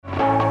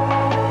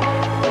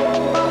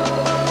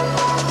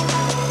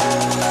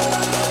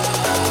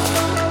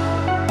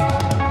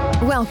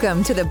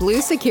Welcome to the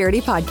Blue Security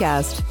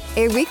Podcast,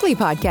 a weekly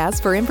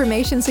podcast for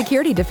information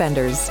security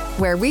defenders,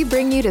 where we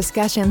bring you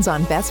discussions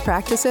on best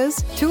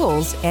practices,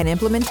 tools, and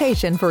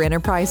implementation for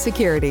enterprise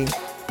security.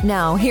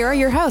 Now, here are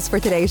your hosts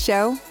for today's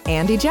show,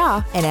 Andy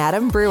Jha and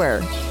Adam Brewer.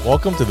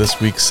 Welcome to this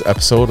week's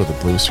episode of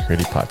the Blue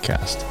Security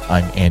Podcast.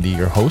 I'm Andy,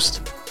 your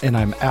host. And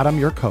I'm Adam,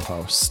 your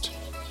co-host.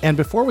 And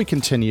before we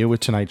continue with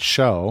tonight's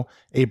show,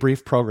 a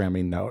brief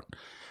programming note.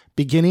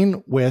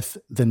 Beginning with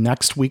the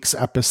next week's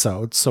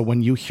episode, so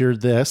when you hear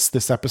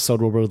this episode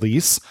will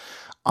release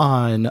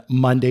on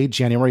Monday,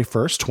 January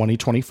 1st,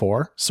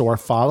 2024. So our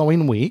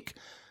following week,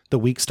 the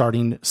week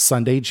starting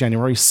Sunday,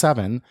 January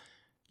 7,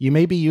 you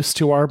may be used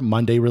to our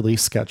Monday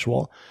release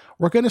schedule.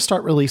 We're going to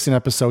start releasing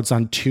episodes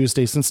on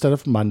Tuesdays instead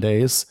of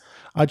Mondays,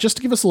 just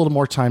to give us a little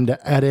more time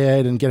to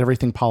edit and get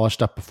everything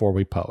polished up before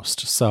we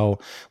post. So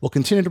we'll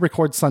continue to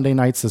record Sunday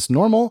nights as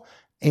normal,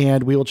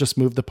 and we will just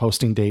move the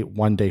posting date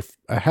one day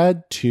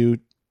behind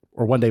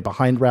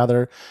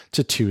to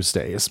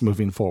Tuesdays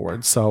moving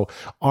forward. So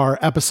our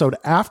episode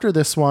after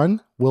this one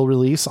will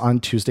release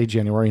on Tuesday,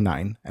 January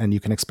 9, and you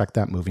can expect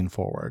that moving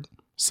forward.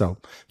 So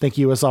thank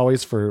you as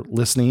always for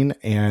listening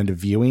and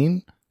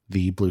viewing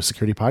the Blue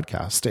Security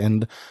Podcast,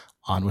 and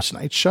on with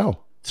tonight's show.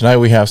 Tonight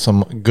we have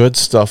some good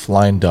stuff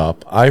lined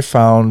up. I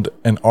found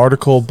an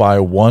article by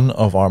one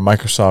of our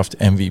Microsoft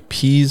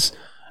MVPs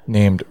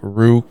named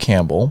Rue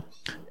Campbell,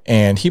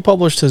 and he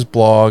published his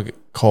blog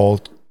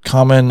called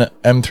Common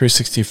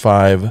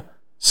M365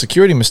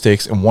 Security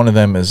Mistakes, and one of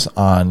them is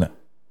on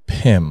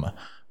PIM,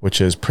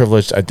 which is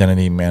Privileged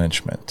Identity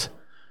Management.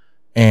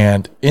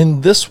 And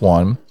in this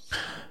one,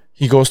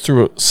 he goes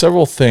through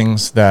several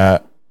things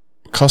that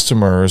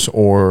customers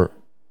or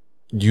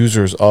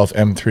users of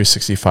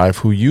M365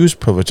 who use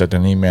Privileged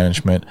Identity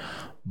Management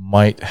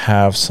might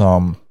have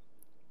some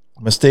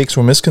mistakes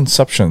or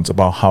misconceptions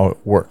about how it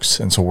works.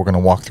 And so we're going to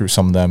walk through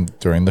some of them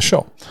during the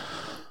show.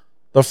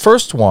 The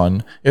first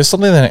one is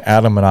something that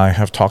Adam and I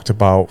have talked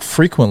about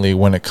frequently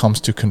when it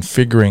comes to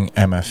configuring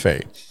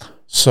MFA.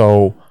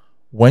 So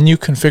when you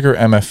configure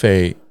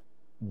MFA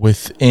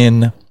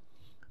within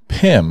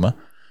PIM,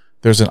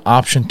 there's an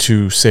option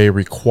to, say,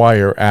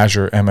 require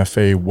Azure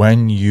MFA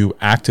when you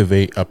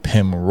activate a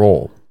PIM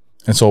role.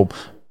 And so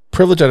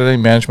Privileged Identity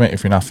Management,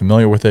 if you're not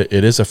familiar with it,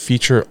 it is a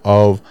feature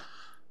of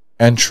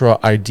Entra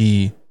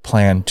ID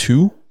Plan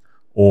 2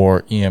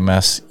 or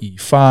EMS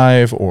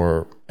E5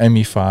 or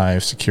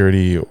ME5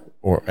 Security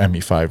or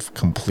ME5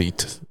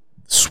 Complete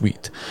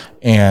Suite.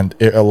 And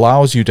it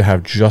allows you to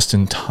have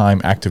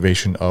just-in-time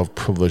activation of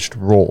privileged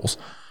roles.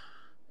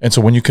 And so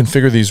when you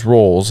configure these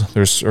roles,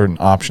 there's certain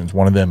options.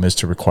 One of them is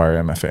to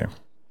require MFA.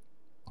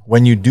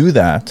 When you do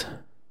that,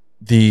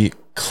 the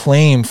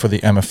claim for the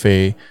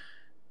MFA,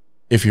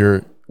 if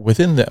you're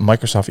within the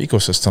Microsoft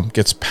ecosystem,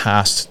 gets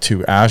passed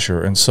to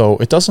Azure. And so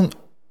it doesn't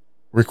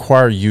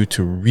require you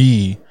to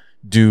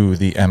redo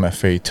the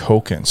MFA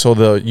token. So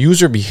the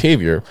user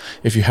behavior,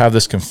 if you have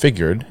this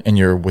configured and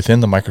you're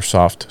within the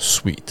Microsoft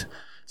suite,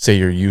 say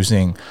you're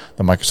using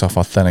the Microsoft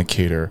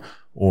Authenticator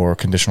or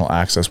conditional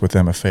access with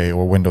MFA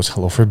or Windows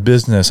Hello for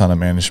Business on a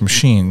managed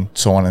machine,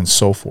 so on and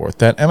so forth,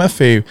 that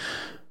MFA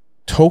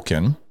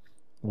token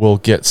will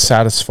get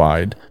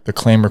satisfied, the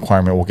claim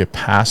requirement will get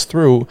passed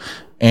through,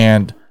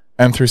 and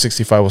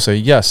M365 will say,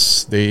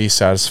 yes, they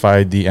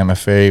satisfied the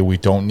MFA, we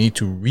don't need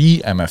to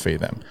re-MFA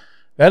them.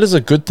 That is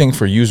a good thing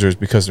for users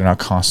because they're not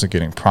constantly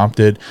getting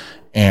prompted,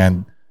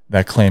 and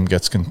that claim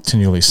gets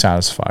continually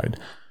satisfied.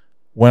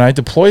 When I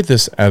deployed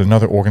this at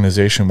another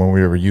organization when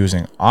we were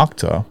using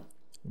Okta,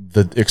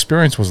 the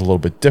experience was a little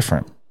bit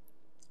different.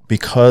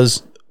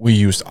 Because we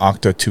used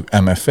Okta to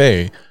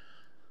MFA,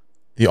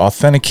 the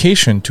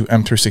authentication to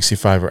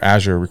M365 or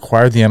Azure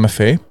required the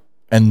MFA,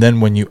 and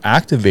then when you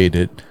activate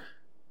it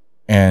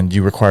and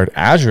you required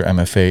Azure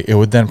MFA, it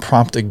would then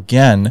prompt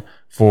again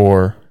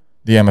for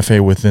the MFA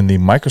within the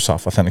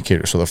Microsoft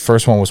Authenticator. So the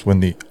first one was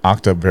when the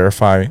Okta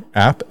Verify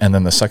app, and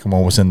then the second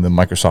one was in the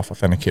Microsoft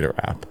Authenticator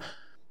app.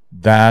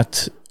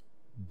 That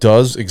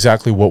does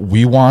exactly what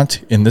we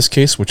want in this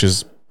case, which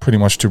is pretty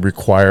much to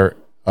require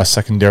a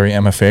secondary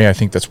MFA. I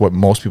think that's what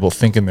most people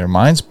think in their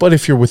minds. But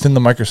if you're within the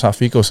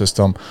Microsoft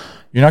ecosystem,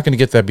 you're not going to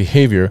get that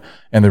behavior.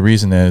 And the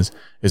reason is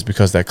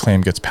because that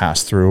claim gets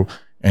passed through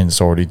and it's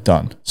already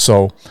done.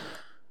 So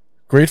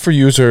great for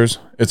users.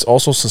 It's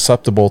also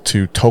susceptible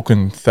to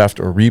token theft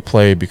or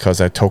replay because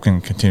that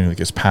token continually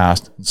gets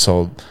passed.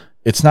 So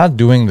it's not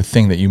doing the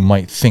thing that you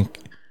might think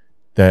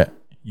that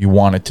you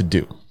want it to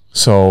do.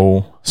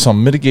 So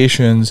some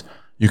mitigations,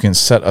 you can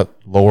set a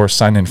lower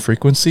sign-in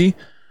frequency.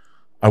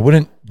 I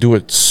wouldn't do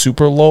it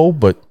super low,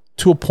 but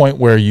to a point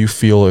where you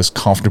feel is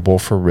comfortable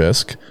for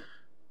risk.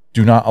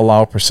 Do not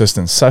allow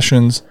persistent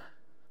sessions.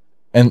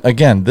 And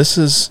again, this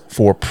is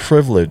for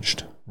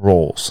privileged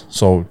roles.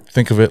 So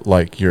think of it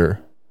like your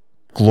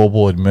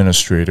global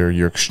administrator,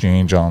 your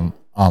Exchange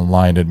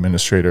online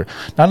administrator,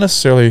 not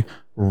necessarily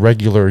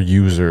regular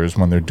users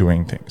when they're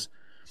doing things.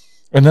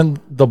 And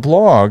then the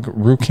blog,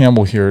 Rue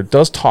Campbell here,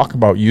 does talk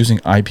about using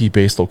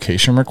IP-based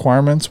location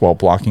requirements while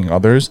blocking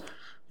others.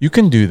 You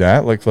can do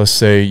that. Like, let's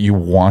say you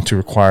want to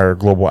require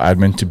global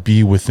admin to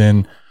be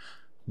within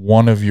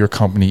one of your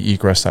company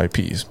egress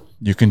IPs.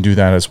 You can do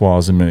that as well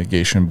as a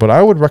mitigation. But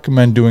I would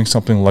recommend doing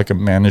something like a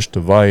managed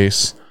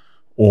device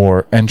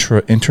or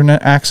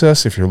intra-internet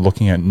access if you're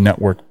looking at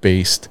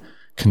network-based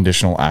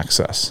conditional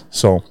access.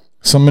 So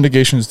some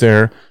mitigations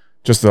there,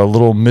 just a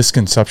little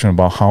misconception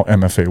about how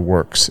MFA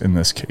works in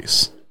this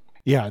case.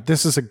 Yeah,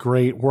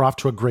 we're off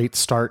to a great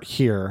start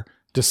here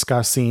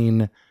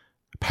discussing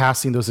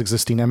passing those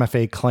existing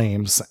MFA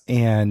claims,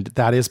 and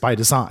that is by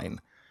design.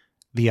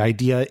 The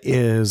idea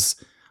is,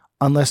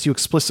 unless you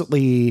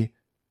explicitly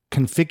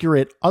configure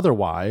it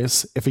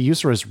otherwise, if a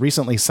user has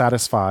recently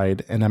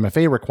satisfied an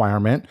MFA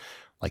requirement,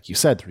 like you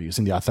said, through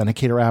using the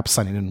Authenticator app,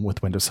 signing in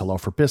with Windows Hello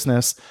for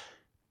Business,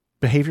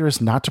 behavior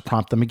is not to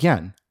prompt them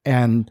again.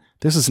 And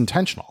this is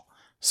intentional.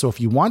 So if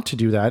you want to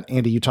do that,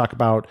 Andy, you talk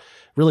about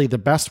really the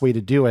best way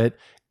to do it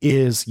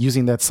is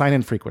using that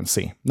sign-in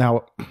frequency.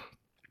 Now,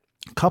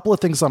 a couple of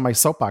things on my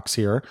soapbox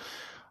here,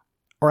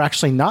 or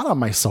actually not on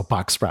my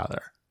soapbox,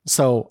 rather.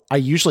 So I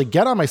usually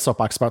get on my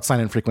soapbox about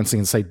sign-in frequency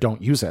and say,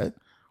 don't use it,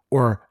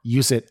 or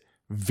use it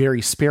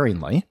very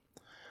sparingly.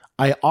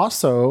 I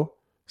also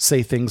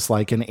say things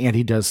like, and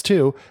Andy does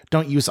too,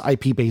 don't use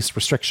IP-based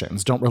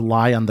restrictions. Don't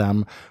rely on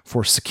them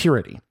for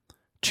security.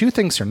 Two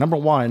things here. Number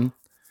one,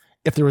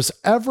 if there was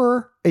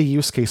ever a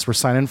use case where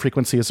sign-in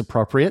frequency is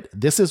appropriate,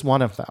 this is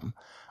one of them.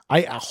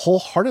 I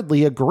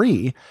wholeheartedly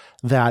agree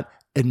that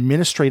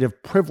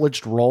administrative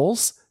privileged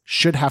roles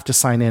should have to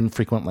sign in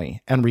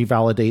frequently and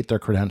revalidate their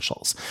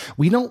credentials.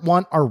 We don't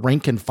want our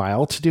rank and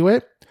file to do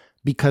it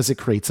because it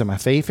creates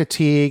MFA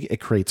fatigue, it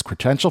creates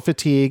credential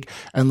fatigue,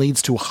 and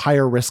leads to a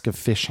higher risk of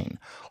phishing.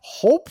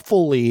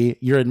 Hopefully,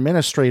 your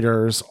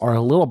administrators are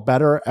a little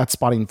better at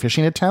spotting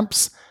phishing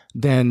attempts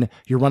than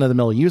your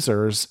run-of-the-mill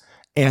users,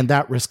 and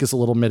that risk is a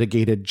little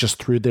mitigated just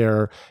through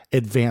their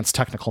advanced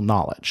technical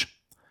knowledge.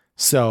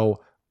 So,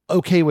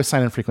 okay with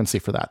sign-in frequency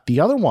for that. The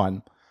other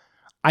one,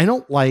 I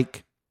don't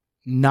like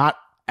not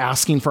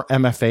asking for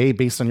MFA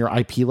based on your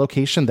IP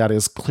location. That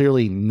is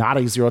clearly not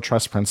a zero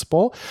trust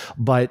principle,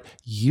 but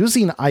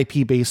using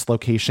IP-based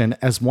location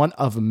as one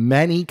of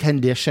many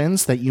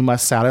conditions that you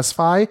must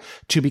satisfy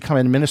to become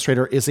an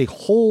administrator is a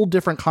whole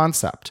different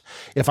concept.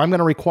 If I'm going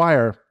to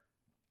require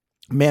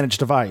managed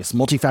device,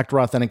 multi-factor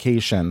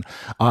authentication,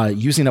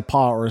 using a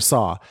PAW or a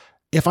SAW,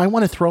 if I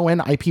want to throw in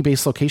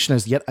IP-based location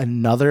as yet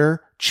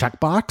another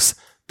checkbox,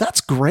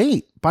 that's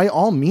great. By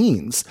all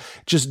means,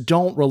 just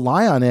don't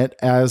rely on it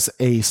as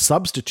a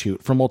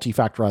substitute for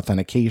multi-factor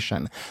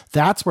authentication.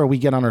 That's where we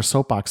get on our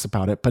soapbox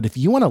about it. But if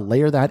you want to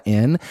layer that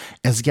in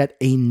as yet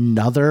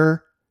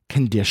another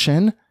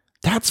condition,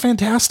 that's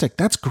fantastic.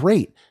 That's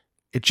great.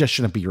 It just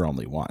shouldn't be your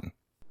only one.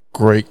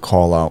 Great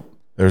call out.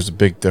 There's a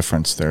big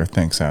difference there.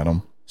 Thanks,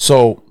 Adam.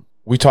 So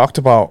we talked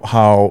about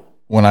how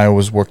when I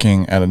was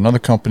working at another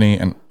company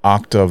and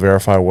Okta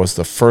Verify was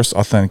the first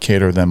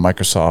authenticator, then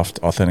Microsoft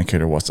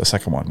Authenticator was the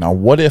second one. Now,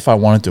 what if I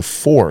wanted to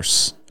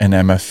force an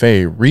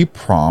MFA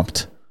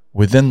reprompt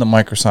within the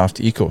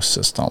Microsoft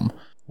ecosystem?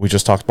 We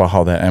just talked about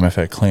how that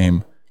MFA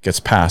claim gets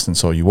passed, and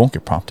so you won't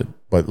get prompted.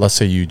 But let's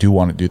say you do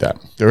want to do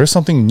that. There is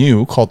something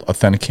new called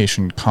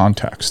authentication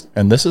context,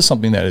 and this is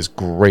something that is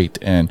great,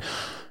 and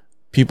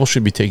people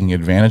should be taking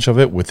advantage of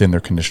it within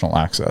their conditional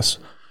access.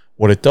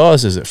 What it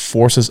does is it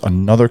forces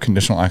another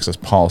conditional access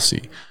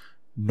policy.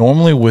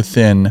 Normally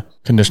within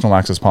conditional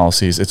access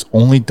policies, it's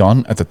only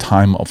done at the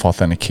time of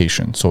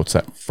authentication. So it's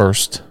that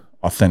first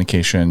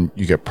authentication,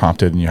 you get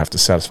prompted and you have to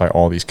satisfy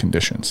all these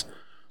conditions.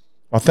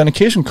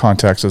 Authentication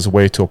context is a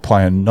way to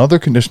apply another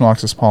conditional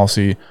access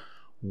policy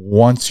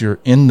once you're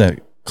in the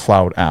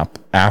cloud app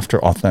after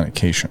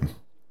authentication.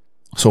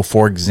 So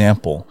for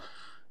example,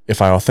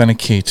 if I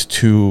authenticate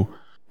to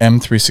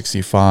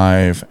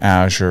M365,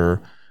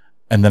 Azure,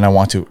 and then I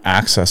want to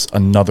access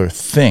another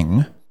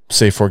thing,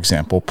 say, for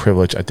example,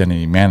 privileged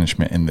identity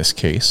management in this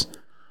case,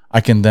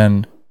 I can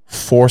then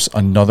force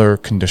another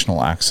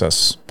conditional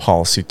access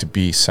policy to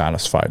be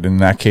satisfied. In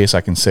that case,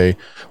 I can say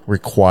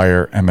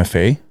require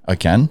MFA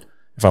again.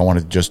 If I want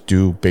to just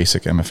do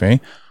basic MFA,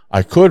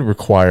 I could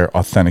require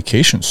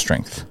authentication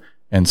strength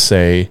and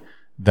say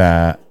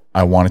that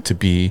I want it to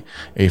be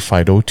a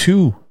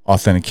FIDO2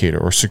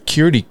 authenticator or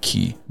security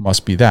key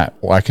must be that.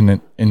 Or I can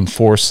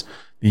enforce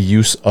the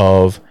use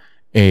of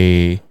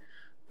a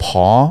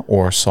PAW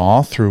or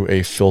SAW through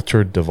a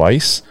filtered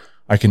device.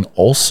 I can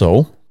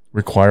also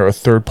require a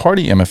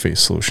third-party MFA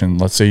solution.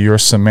 Let's say you're a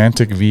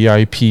Semantic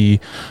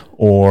VIP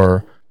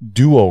or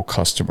Duo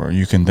customer.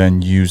 You can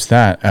then use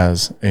that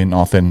as an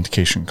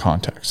authentication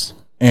context.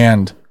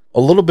 And a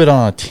little bit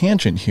on a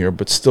tangent here,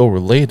 but still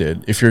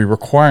related, if you're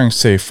requiring,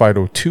 say,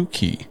 FIDO2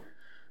 key,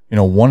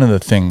 one of the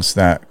things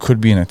that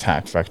could be an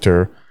attack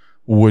vector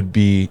would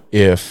be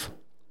if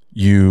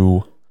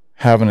you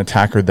have an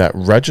attacker that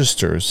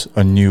registers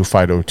a new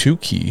FIDO2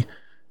 key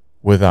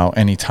without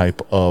any type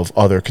of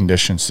other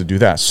conditions to do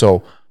that.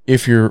 So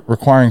if you're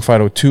requiring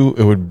FIDO2,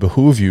 it would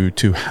behoove you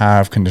to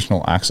have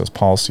conditional access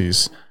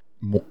policies,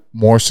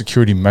 more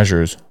security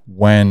measures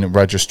when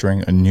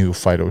registering a new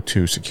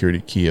FIDO2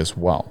 security key as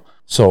well.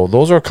 So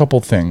those are a couple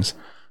things.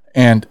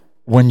 And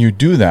when you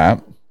do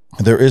that,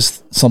 there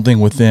is something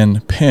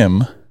within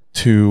PIM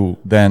to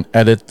then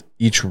edit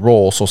each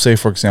role. So say,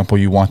 for example,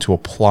 you want to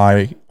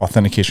apply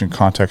authentication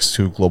context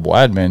to global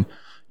admin,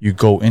 you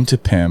go into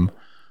PIM,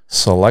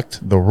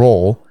 select the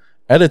role,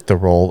 edit the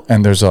role,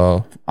 and there's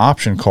a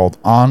option called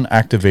on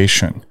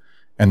activation.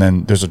 And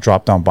then there's a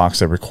drop-down box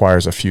that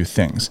requires a few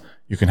things.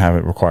 You can have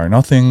it require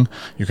nothing.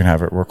 You can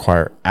have it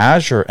require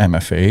Azure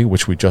MFA,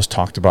 which we just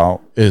talked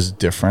about is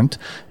different.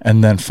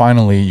 And then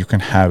finally, you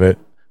can have it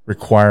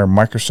require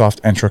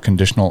Microsoft Entra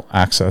Conditional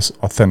Access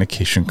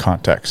Authentication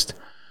Context.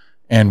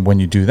 And when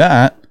you do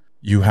that,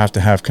 you have to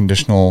have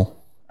conditional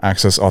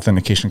access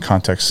authentication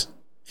context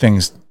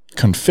things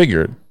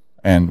configured.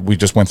 And we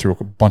just went through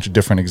a bunch of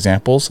different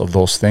examples of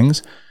those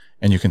things.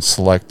 And you can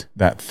select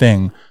that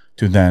thing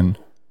to then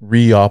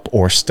re-up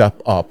or step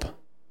up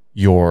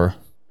your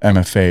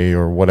MFA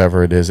or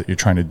whatever it is that you're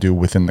trying to do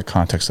within the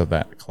context of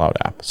that cloud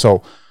app.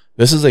 So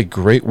this is a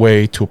great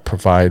way to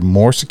provide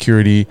more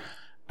security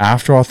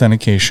after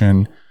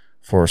authentication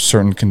for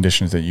certain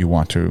conditions that you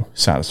want to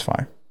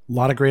satisfy. A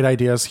lot of great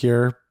ideas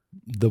here.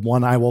 The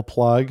one I will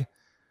plug,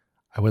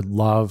 I would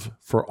love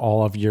for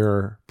all of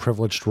your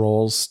privileged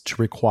roles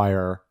to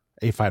require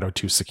a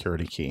FIDO2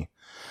 security key.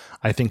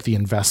 I think the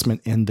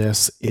investment in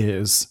this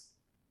is,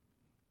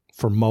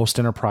 for most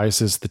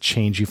enterprises, the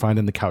change you find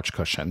in the couch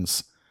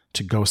cushions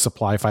to go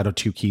supply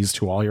FIDO2 keys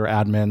to all your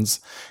admins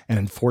and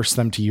enforce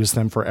them to use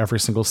them for every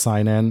single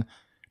sign-in.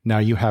 Now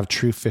you have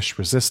true phish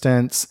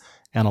resistance,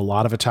 and a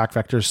lot of attack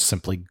vectors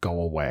simply go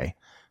away.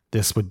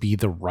 This would be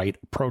the right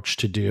approach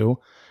to do.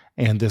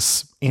 And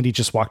this, Andy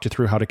just walked you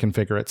through how to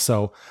configure it.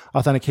 So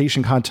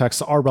authentication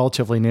contexts are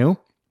relatively new.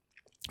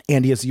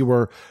 Andy, as you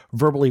were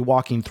verbally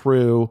walking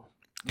through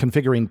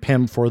configuring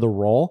PIM for the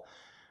role,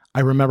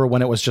 I remember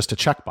when it was just a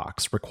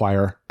checkbox,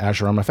 require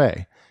Azure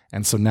MFA.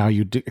 And so now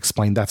you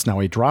explained that's now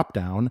a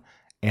dropdown,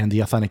 and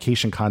the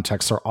authentication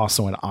contexts are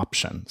also an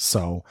option.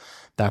 So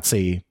that's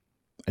a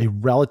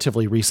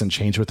relatively recent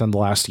change within the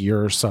last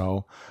year or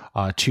so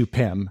to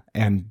PIM,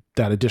 and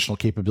that additional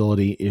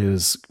capability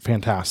is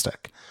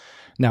fantastic.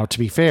 Now, to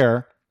be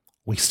fair,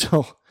 we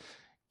still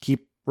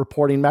keep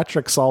reporting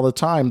metrics all the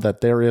time that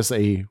there is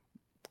a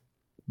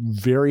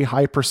very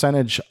high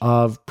percentage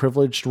of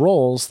privileged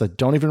roles that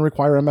don't even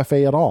require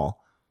MFA at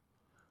all.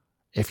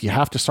 If you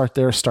have to start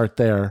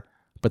there,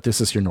 but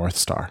this is your North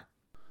Star.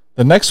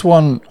 The next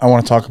one I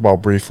want to talk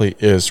about briefly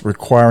is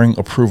requiring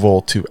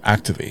approval to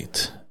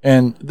activate.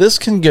 And this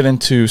can get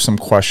into some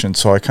questions,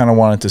 so I kind of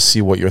wanted to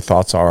see what your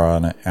thoughts are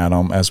on it,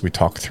 Adam, as we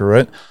talk through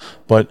it.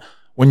 But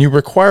when you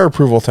require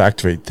approval to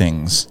activate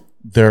things,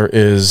 there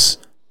is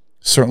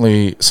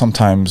certainly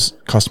sometimes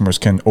customers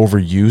can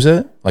overuse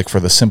it, like for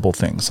the simple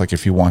things. Like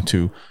if you want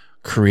to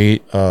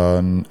create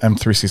an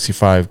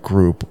M365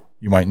 group,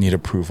 you might need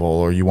approval,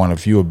 or you want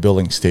to view a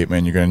billing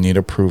statement, you're going to need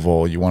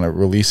approval. You want to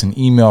release an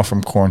email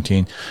from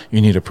quarantine,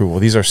 you need approval.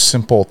 These are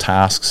simple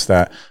tasks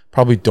that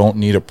probably don't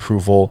need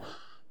approval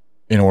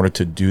in order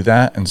to do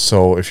that. And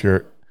so if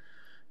you're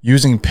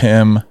using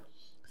PIM,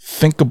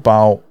 think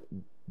about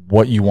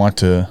what you want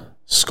to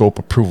scope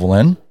approval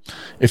in.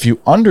 If you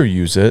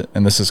underuse it,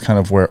 and this is kind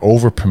of where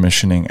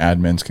over-permissioning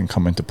admins can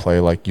come into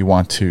play, like you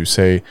want to,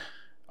 say,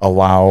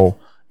 allow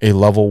a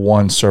level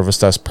 1 service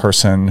desk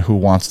person who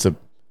wants to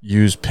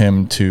use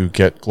PIM to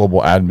get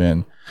global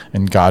admin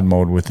in God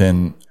mode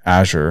within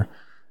Azure,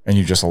 and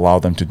you just allow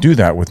them to do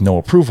that with no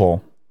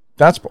approval,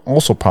 that's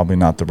also probably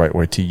not the right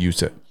way to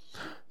use it.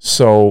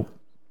 So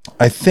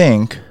I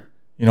think,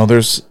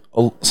 there's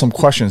some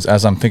questions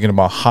as I'm thinking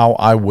about how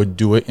I would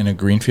do it in a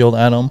greenfield,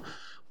 Adam.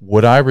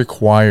 Would I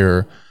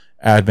require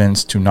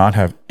admins to not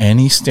have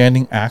any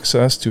standing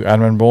access to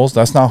admin roles?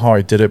 That's not how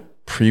I did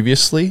it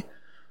previously,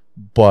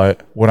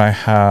 but would I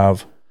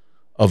have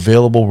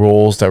available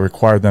roles that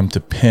require them to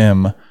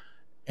PIM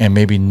and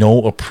maybe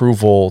no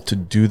approval to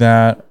do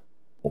that,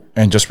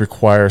 and just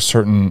require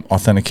certain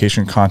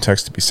authentication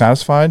context to be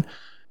satisfied,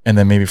 and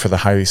then maybe for the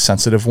highly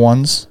sensitive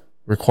ones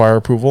require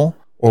approval?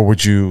 Or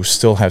would you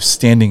still have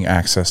standing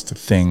access to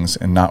things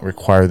and not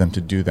require them to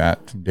do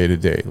that from day to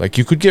day? Like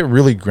you could get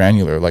really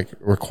granular, like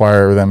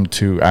require them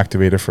to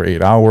activate it for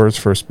 8 hours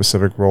for a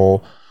specific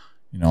role,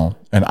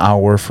 an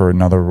hour for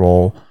another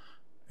role,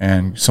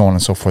 and so on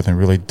and so forth, and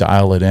really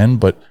dial it in.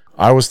 But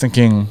I was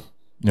thinking,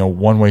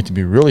 one way to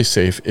be really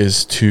safe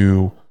is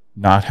to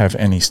not have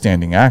any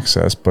standing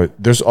access, but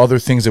there's other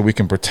things that we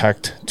can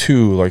protect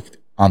too, like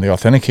on the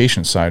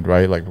authentication side,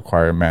 right? Like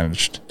require a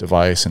managed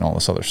device and all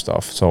this other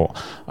stuff. So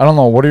I don't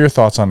know. What are your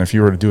thoughts on, if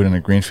you were to do it in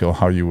a greenfield,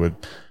 how you would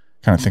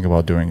kind of think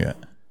about doing it?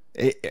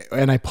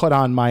 And I put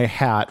on my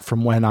hat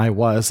from when I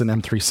was an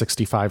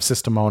M365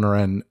 system owner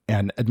and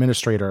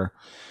administrator,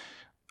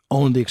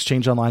 owned the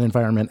Exchange Online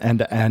environment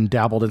and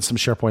dabbled in some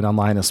SharePoint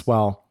Online as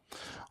well.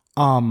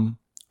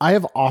 I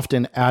have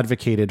often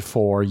advocated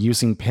for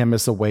using PIM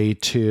as a way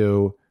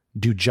to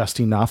do just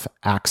enough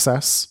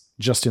access,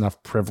 just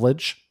enough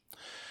privilege,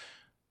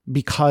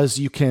 because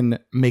you can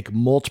make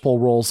multiple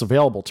roles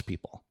available to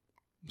people.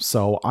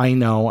 So I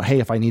know, hey,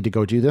 if I need to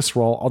go do this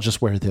role, I'll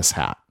just wear this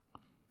hat.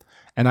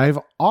 And I've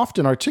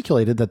often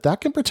articulated that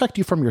that can protect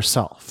you from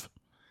yourself.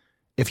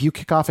 If you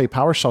kick off a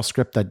PowerShell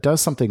script that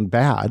does something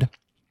bad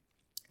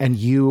and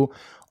you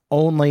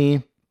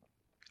only,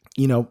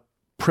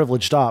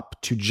 privileged up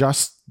to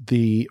just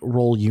the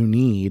role you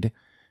need,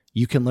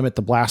 you can limit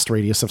the blast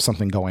radius of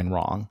something going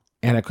wrong.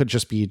 And it could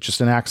just be just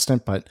an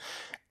accident, but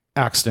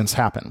accidents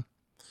happen.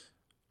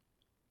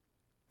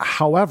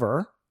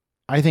 However,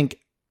 I think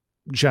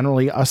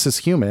generally us as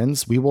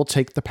humans, we will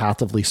take the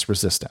path of least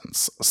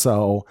resistance.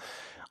 So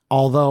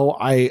although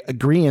I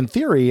agree in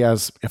theory,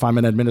 as if I'm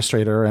an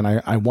administrator and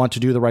I want to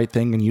do the right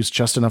thing and use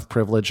just enough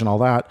privilege and all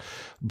that,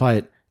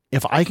 but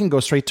if I can go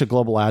straight to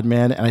global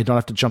admin and I don't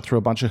have to jump through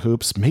a bunch of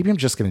hoops, maybe I'm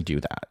just going to do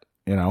that,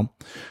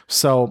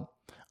 So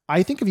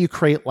I think if you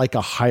create like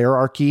a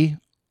hierarchy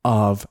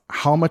of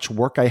how much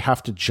work I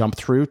have to jump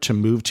through to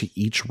move to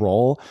each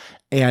role,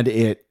 and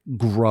it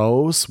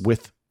grows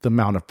with the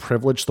amount of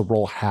privilege the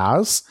role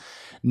has,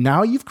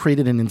 now you've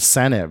created an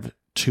incentive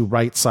to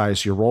right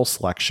size your role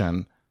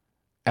selection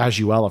as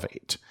you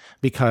elevate.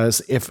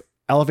 Because if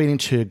elevating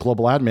to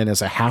global admin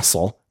is a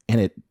hassle,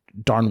 and it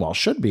darn well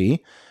should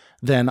be,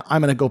 then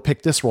I'm going to go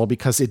pick this role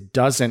because it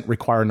doesn't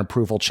require an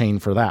approval chain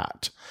for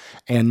that.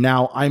 And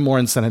now I'm more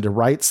incented to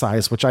right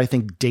size, which I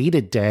think day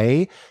to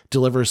day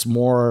delivers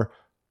more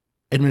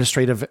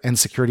administrative and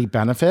security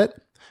benefit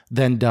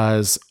than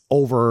does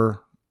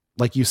over,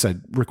 like you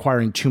said,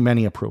 requiring too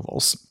many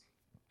approvals.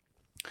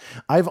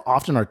 I've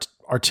often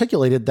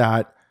articulated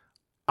that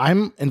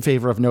I'm in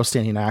favor of no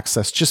standing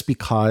access just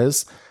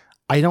because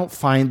I don't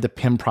find the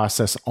PIM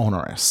process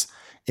onerous.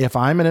 If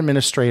I'm an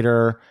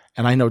administrator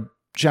and I know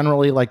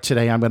generally, like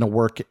today, I'm going to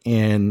work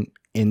in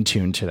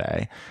Intune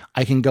today,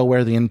 I can go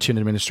wear the Intune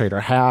administrator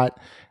hat.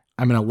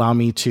 I'm going to allow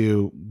me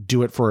to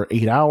do it for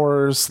 8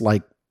 hours,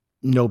 like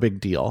no big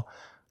deal.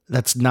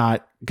 That's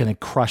not going to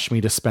crush me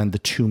to spend the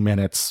 2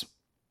 minutes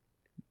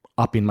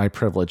upping my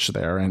privilege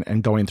there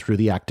and going through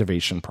the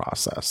activation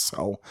process.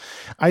 So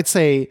I'd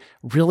say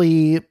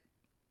really,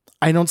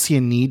 I don't see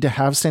a need to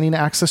have standing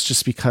access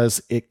just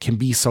because it can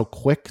be so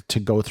quick to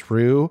go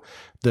through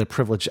the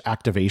privilege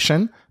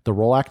activation, the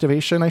role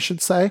activation, I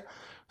should say.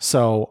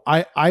 So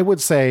I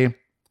would say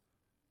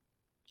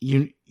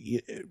you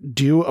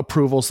do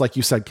approvals, like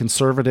you said,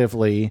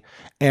 conservatively.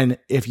 And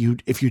if you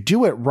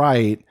do it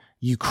right,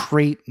 you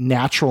create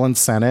natural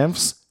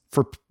incentives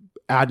for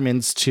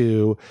admins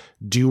to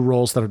do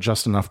roles that are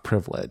just enough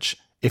privilege.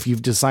 If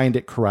you've designed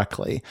it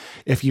correctly.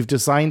 If you've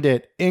designed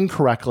it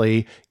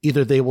incorrectly,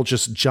 either they will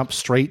just jump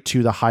straight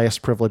to the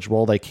highest privilege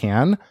role they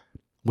can,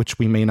 which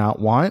we may not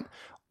want,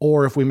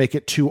 or if we make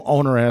it too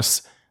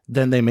onerous,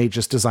 then they may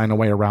just design a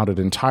way around it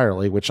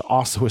entirely, which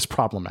also is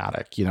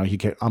problematic. You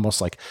get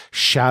almost like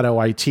shadow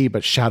IT,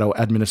 but shadow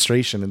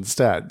administration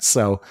instead.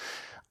 So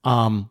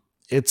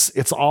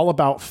it's all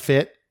about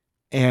fit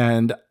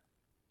and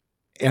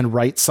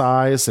right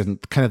size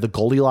and kind of the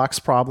Goldilocks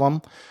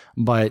problem.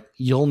 But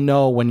you'll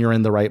know when you're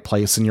in the right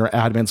place, and your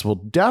admins will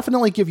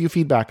definitely give you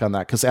feedback on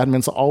that, because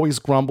admins always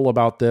grumble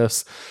about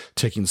this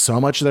taking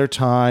so much of their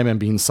time and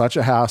being such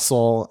a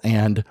hassle.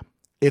 And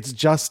it's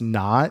just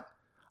not,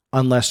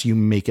 unless you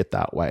make it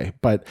that way.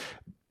 But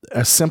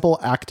a simple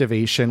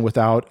activation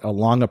without a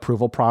long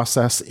approval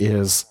process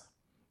is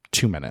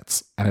 2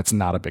 minutes, and it's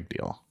not a big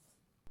deal.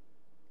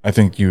 I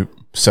think you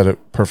said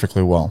it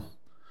perfectly well.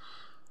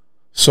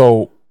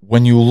 So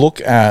when you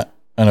look at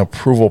an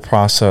approval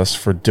process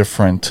for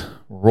different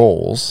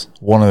roles,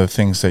 one of the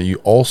things that you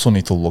also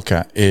need to look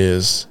at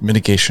is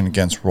mitigation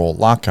against role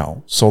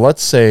lockout. So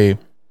let's say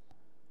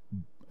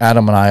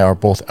Adam and I are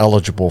both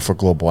eligible for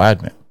global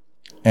admin,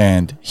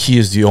 and he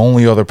is the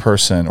only other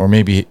person, or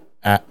maybe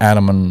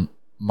Adam and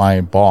my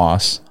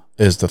boss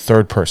is the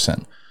third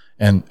person,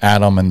 and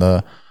Adam and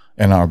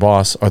our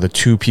boss are the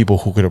two people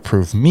who could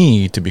approve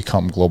me to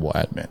become global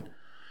admin.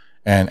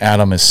 And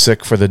Adam is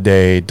sick for the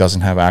day,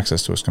 doesn't have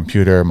access to his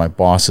computer. My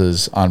boss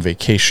is on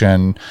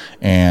vacation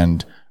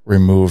and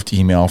removed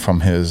email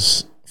from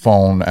his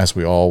phone, as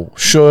we all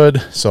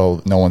should,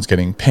 so no one's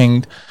getting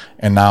pinged.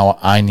 And now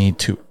I need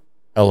to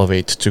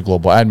elevate to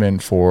global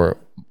admin for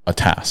a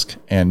task,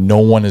 and no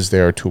one is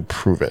there to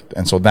approve it.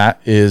 And so that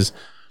is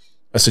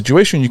a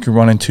situation you can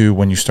run into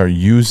when you start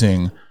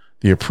using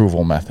the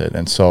approval method.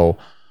 And so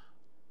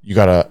you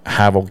got to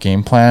have a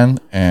game plan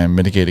and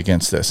mitigate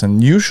against this.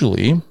 And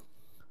usually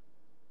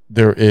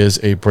there is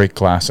a break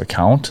glass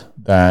account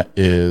that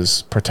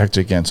is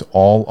protected against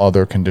all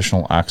other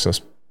conditional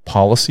access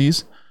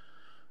policies.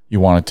 You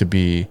want it to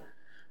be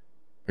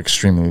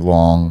extremely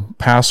long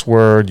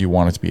password. You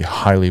want it to be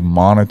highly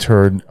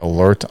monitored,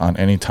 alert on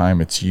any time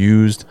it's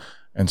used.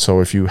 And so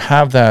if you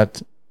have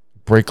that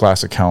break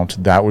glass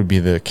account, that would be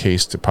the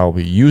case to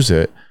probably use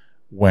it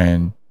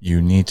when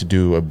you need to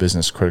do a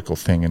business critical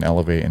thing and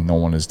elevate, and no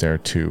one is there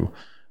to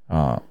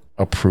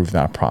approve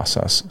that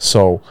process.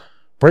 So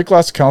break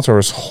glass accounts are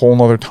a whole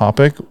nother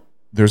topic.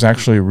 There's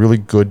actually really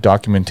good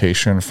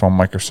documentation from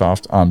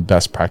Microsoft on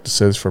best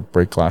practices for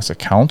break glass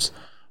accounts,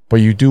 but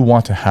you do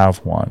want to have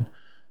one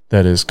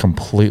that is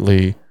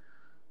completely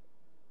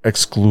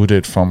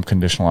excluded from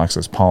conditional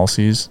access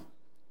policies.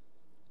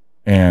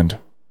 and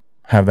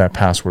have that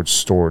password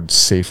stored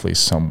safely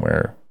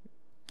somewhere.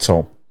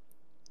 So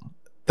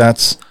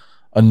that's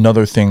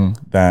another thing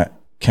that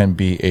can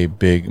be a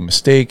big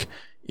mistake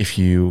if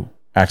you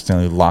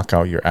accidentally lock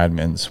out your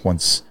admins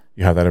once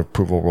you have that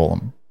approval role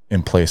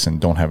in place and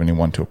don't have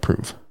anyone to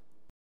approve.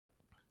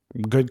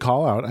 Good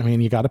call out. I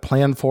mean, you got to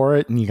plan for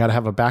it, and you got to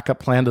have a backup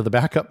plan to the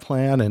backup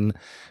plan and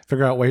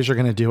figure out ways you're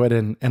going to do it.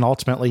 And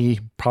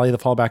ultimately, probably the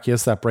fallback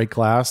is that break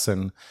glass.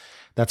 And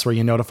that's where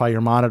you notify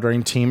your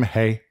monitoring team,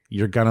 hey,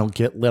 you're going to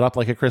get lit up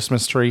like a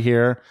Christmas tree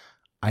here.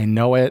 I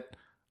know it.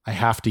 I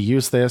have to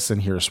use this,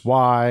 and here's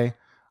why.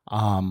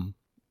 And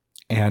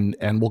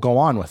we'll go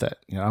on with it,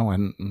 you know?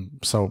 And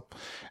so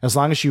as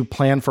long as you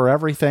plan for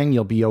everything,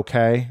 you'll be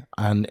okay.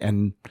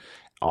 And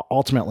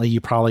ultimately,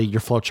 your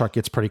flow chart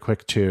gets pretty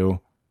quick to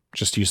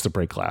just use the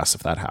break glass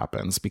if that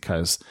happens,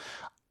 because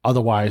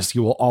otherwise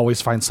you will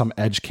always find some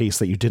edge case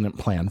that you didn't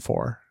plan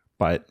for.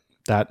 But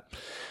that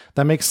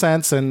makes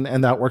sense, and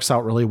that works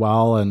out really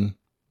well. And,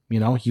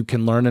 you know, you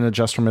can learn and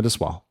adjust from it as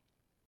well.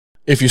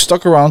 If you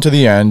stuck around to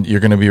the end,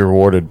 you're going to be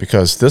rewarded,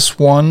 because this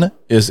one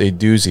is a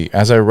doozy.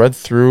 As I read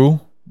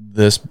through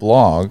this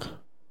blog,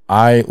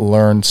 I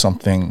learned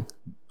something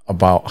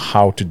about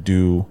how to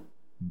do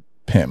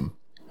PIM.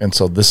 And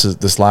so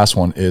this last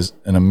one is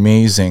an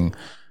amazing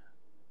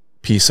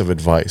piece of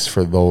advice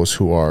for those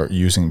who are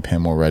using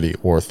PIM already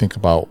or think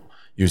about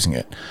using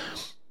it.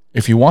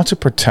 If you want to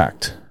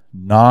protect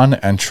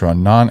non-Entra,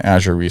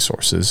 non-Azure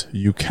resources,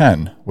 you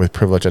can with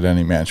privileged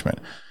identity management.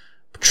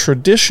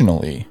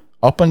 Traditionally,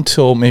 up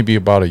until maybe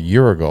about a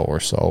year ago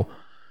or so,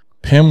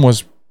 PIM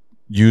was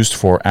used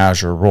for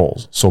Azure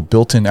roles. So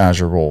built-in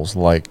Azure roles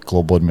like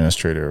Global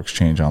Administrator,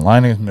 Exchange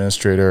Online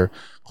Administrator,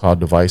 Cloud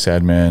Device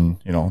Admin,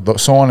 you know,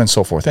 so on and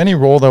so forth. Any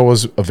role that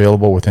was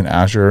available within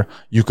Azure,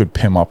 you could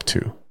PIM up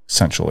to,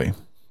 essentially.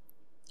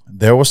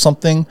 There was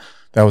something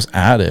that was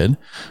added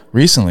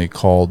recently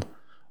called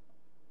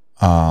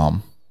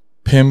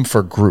PIM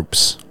for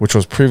groups, which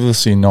was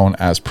previously known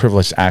as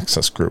privileged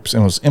access groups,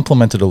 and was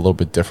implemented a little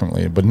bit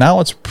differently. But now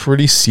it's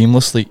pretty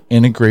seamlessly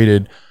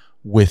integrated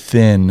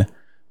within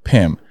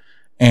PIM.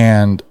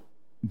 And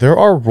there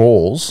are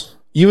roles,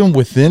 even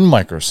within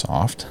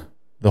Microsoft,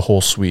 the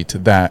whole suite,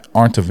 that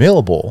aren't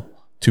available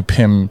to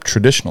PIM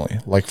traditionally.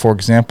 Like, for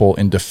example,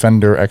 in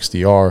Defender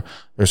XDR,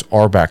 there's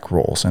RBAC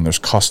roles and there's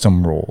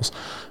custom roles.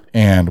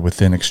 And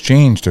within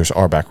Exchange, there's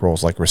RBAC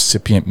roles like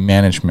recipient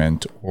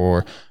management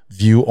or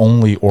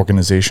view-only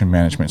organization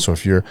management. So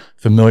if you're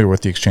familiar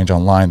with the Exchange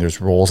Online, there's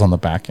roles on the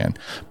back end.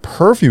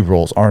 Purview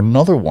roles are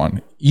another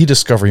one.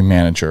 eDiscovery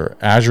Manager,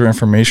 Azure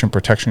Information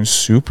Protection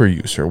Super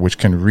User, which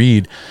can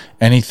read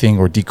anything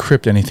or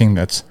decrypt anything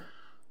that's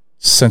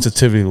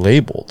sensitivity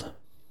labeled.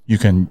 You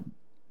can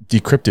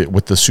decrypt it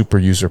with the super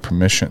user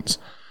permissions.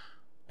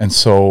 And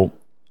so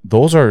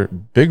those are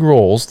big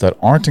roles that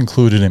aren't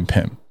included in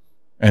PIM.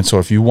 And so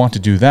if you want to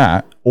do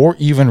that, or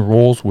even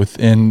roles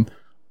within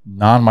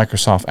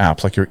non-Microsoft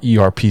apps like your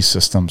ERP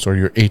systems or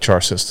your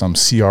HR systems,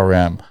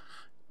 CRM,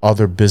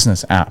 other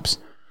business apps,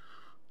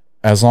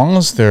 as long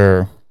as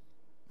they're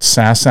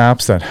SaaS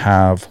apps that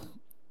have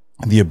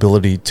the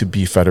ability to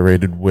be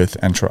federated with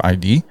Entra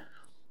ID,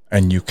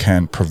 and you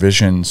can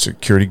provision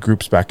security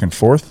groups back and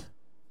forth,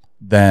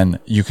 then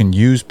you can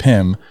use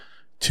PIM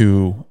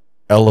to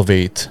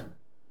elevate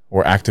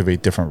or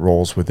activate different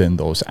roles within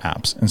those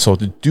apps. And so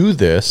to do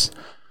this,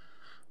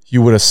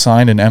 you would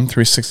assign an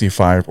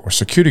M365 or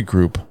security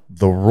group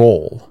the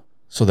role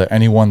so that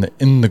anyone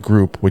in the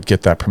group would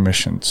get that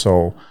permission.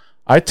 So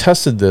I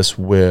tested this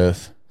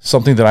with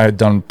something that I had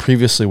done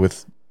previously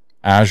with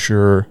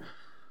Azure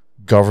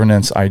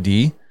Governance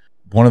ID.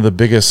 One of the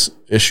biggest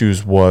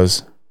issues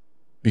was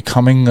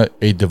becoming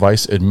a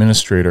device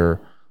administrator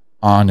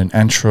on an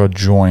Entra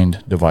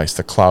joined device,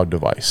 the cloud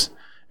device.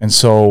 And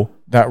so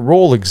that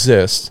role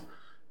exists,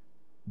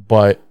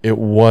 but it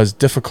was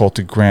difficult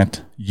to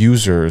grant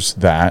users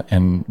that,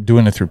 and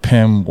doing it through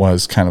PIM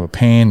was kind of a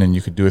pain, and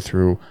you could do it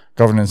through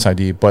Governance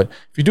ID. But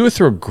if you do it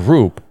through a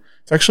group,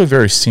 it's actually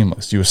very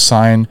seamless. You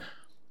assign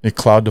a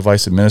cloud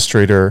device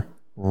administrator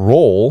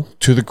role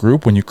to the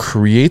group. When you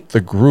create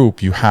the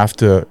group, you have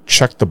to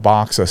check the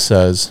box that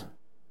says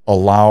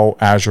allow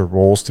Azure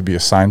roles to be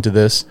assigned to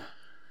this.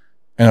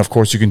 And of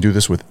course, you can do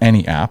this with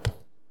any app.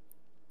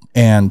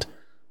 And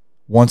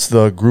once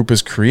the group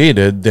is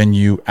created, then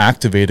you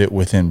activate it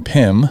within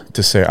PIM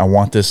to say, I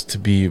want this to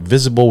be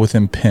visible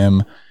within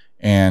PIM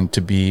and to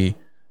be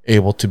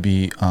able to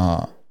be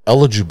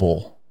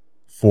eligible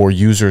for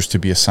users to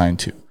be assigned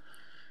to.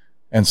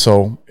 And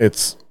so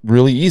it's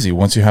really easy.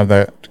 Once you have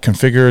that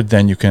configured,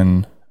 then you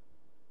can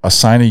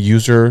assign a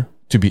user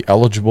to be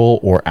eligible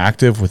or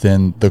active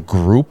within the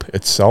group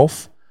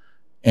itself.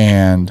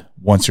 And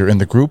once you're in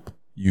the group,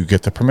 you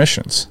get the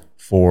permissions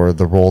for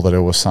the role that it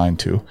was assigned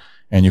to.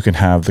 And you can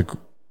have the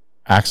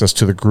access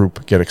to the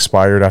group get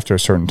expired after a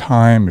certain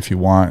time if you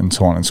want, and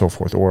so on and so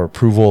forth, or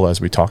approval,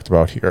 as we talked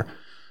about here.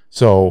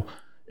 So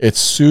it's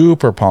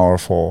super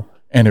powerful,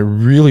 and it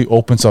really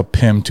opens up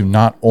PIM to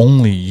not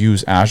only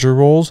use Azure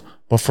roles,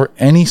 but for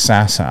any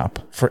SaaS app,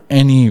 for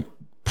any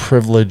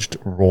privileged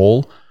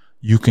role,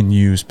 you can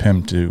use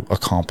PIM to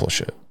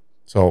accomplish it.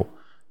 So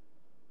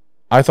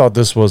I thought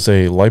this was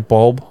a light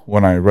bulb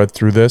when I read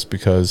through this,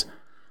 because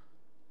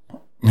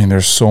I mean,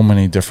 there's so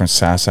many different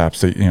SaaS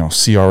apps that,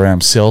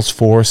 CRM,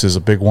 Salesforce is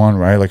a big one,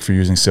 right? Like if you're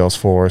using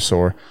Salesforce,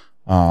 or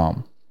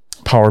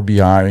Power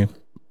BI,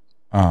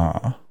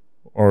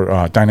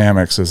 or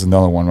Dynamics is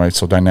another one, right?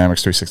 So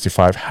Dynamics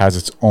 365 has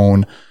its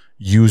own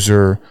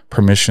user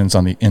permissions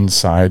on the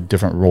inside,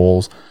 different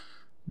roles.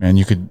 And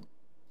you could,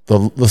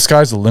 the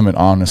sky's the limit,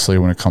 honestly,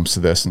 when it comes to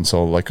this. And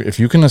so, like, if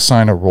you can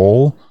assign a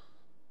role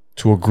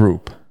to a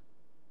group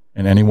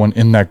and anyone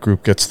in that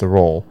group gets the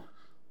role,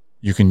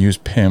 you can use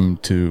PIM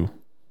to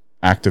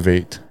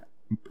activate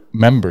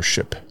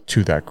membership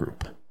to that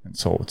group. And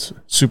so it's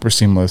super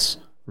seamless,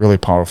 really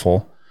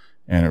powerful,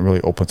 and it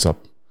really opens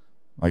up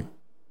like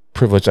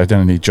privileged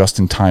identity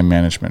just-in-time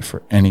management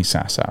for any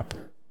SaaS app.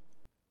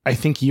 I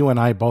think you and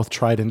I both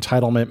tried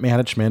entitlement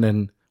management,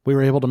 and we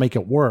were able to make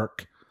it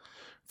work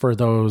for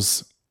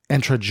those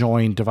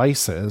intra-join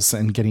devices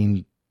and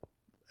getting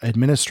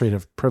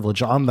administrative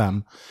privilege on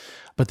them.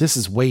 But this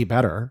is way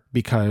better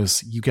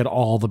because you get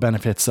all the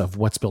benefits of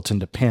what's built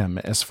into PIM,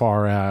 as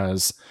far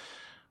as,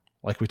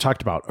 like we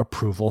talked about,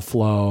 approval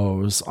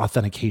flows,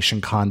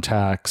 authentication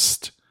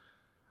context.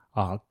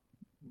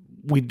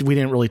 We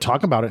didn't really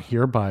talk about it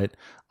here, but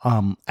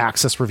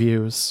access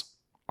reviews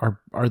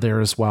are there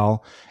as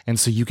well. And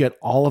so you get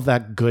all of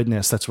that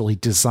goodness that's really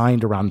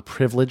designed around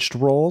privileged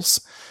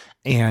roles.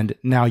 And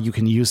now you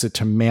can use it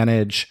to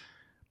manage,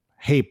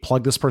 hey,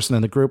 plug this person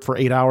in the group for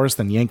 8 hours,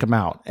 then yank them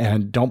out,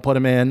 and don't put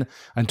them in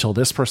until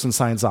this person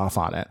signs off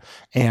on it.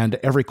 And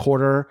every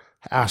quarter,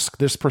 ask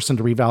this person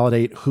to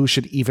revalidate who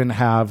should even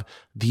have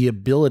the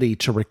ability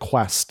to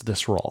request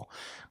this role.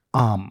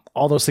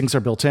 All those things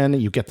are built in.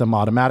 You get them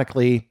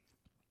automatically.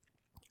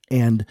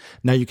 And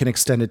now you can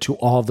extend it to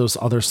all of those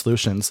other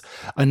solutions.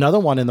 Another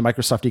one in the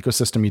Microsoft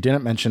ecosystem you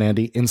didn't mention,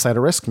 Andy, Insider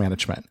Risk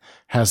Management,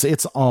 has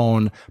its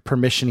own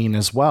permissioning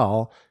as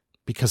well.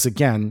 Because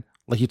again,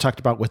 like you talked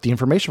about with the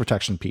information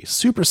protection piece,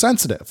 super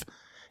sensitive.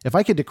 If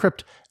I could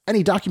decrypt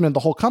any document of the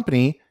whole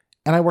company,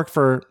 and I work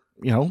for,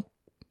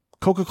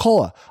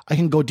 Coca-Cola, I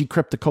can go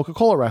decrypt the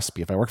Coca-Cola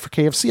recipe. If I work for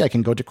KFC, I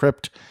can go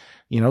decrypt,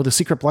 the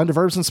secret blend of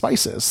herbs and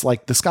spices.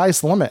 Like, the sky's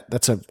the limit.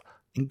 That's an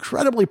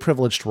incredibly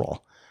privileged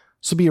role.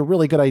 So it'd be a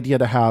really good idea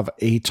to have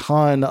a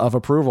ton of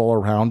approval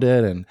around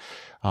it, and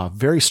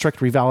very strict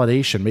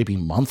revalidation, maybe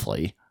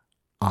monthly,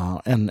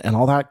 and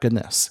all that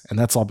goodness. And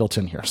that's all built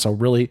in here. So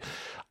really,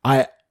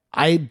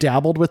 I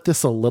dabbled with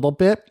this a little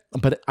bit,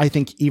 but I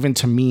think even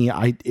to me,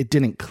 it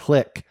didn't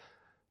click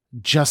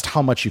just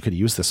how much you could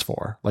use this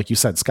for. Like you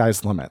said,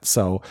 sky's the limit.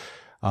 So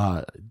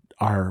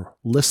our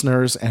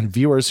listeners and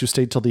viewers who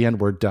stayed till the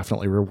end were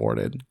definitely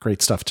rewarded.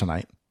 Great stuff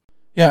tonight.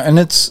 Yeah, and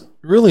it's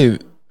really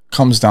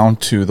comes down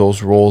to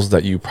those roles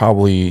that you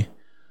probably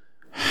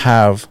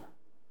have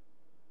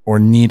or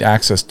need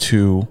access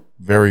to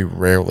very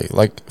rarely.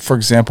 Like, for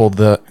example,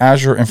 the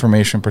Azure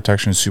Information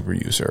Protection Super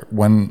User.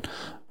 When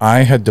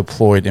I had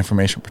deployed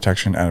information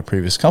protection at a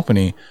previous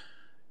company,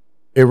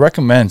 it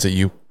recommends that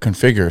you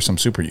configure some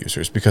super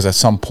users, because at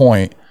some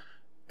point,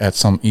 at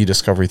some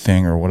e-discovery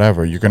thing or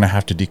whatever, you're going to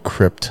have to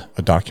decrypt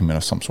a document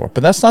of some sort.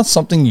 But that's not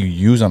something you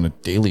use on a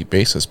daily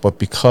basis. But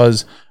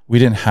because we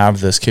didn't have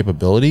this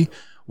capability,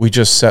 we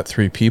just set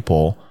 3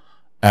 people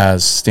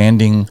as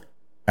standing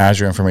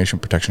Azure Information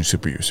Protection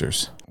super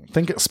users.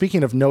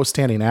 Speaking of no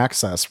standing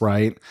access,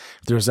 right?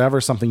 If there's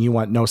ever something you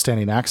want no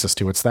standing access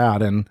to, it's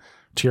that. And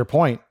to your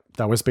point,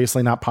 that was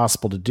basically not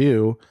possible to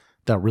do,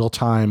 that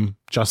real-time,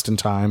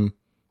 just-in-time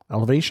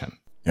elevation.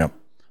 Yep.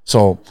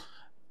 So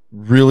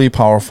really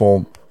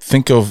powerful.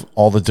 Think of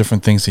all the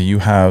different things that you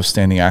have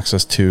standing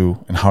access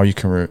to and how you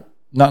can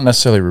not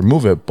necessarily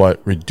remove it, but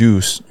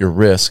reduce your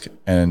risk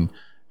and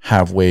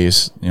have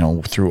ways,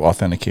 through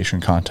authentication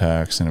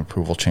contacts and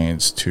approval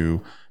chains to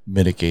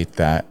mitigate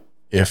that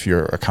if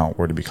your account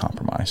were to be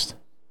compromised.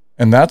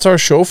 And that's our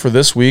show for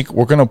this week.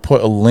 We're going to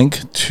put a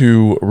link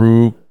to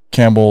Rue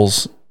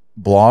Campbell's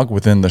blog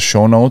within the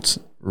show notes.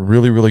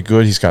 Really, really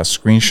good. He's got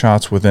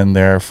screenshots within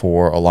there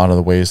for a lot of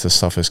the ways this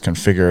stuff is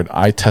configured.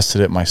 I tested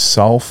it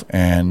myself,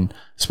 and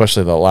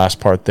especially the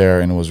last part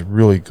there, and it was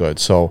really good.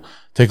 So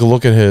take a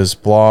look at his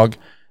blog,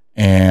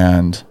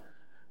 and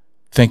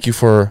thank you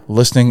for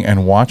listening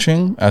and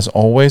watching. As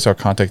always, our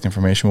contact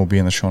information will be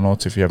in the show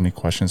notes if you have any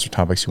questions or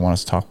topics you want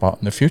us to talk about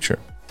in the future.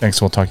 Thanks.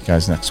 We'll talk to you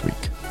guys next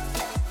week.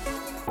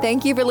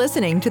 Thank you for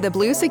listening to the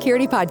Blue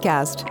Security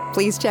Podcast.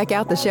 Please check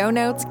out the show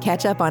notes,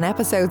 catch up on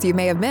episodes you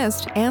may have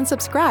missed, and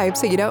subscribe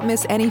so you don't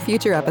miss any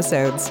future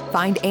episodes.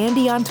 Find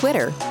Andy on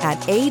Twitter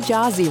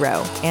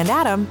 @AJaw0 and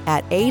Adam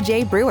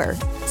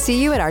 @AJBrewer.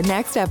 See you at our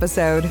next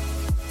episode.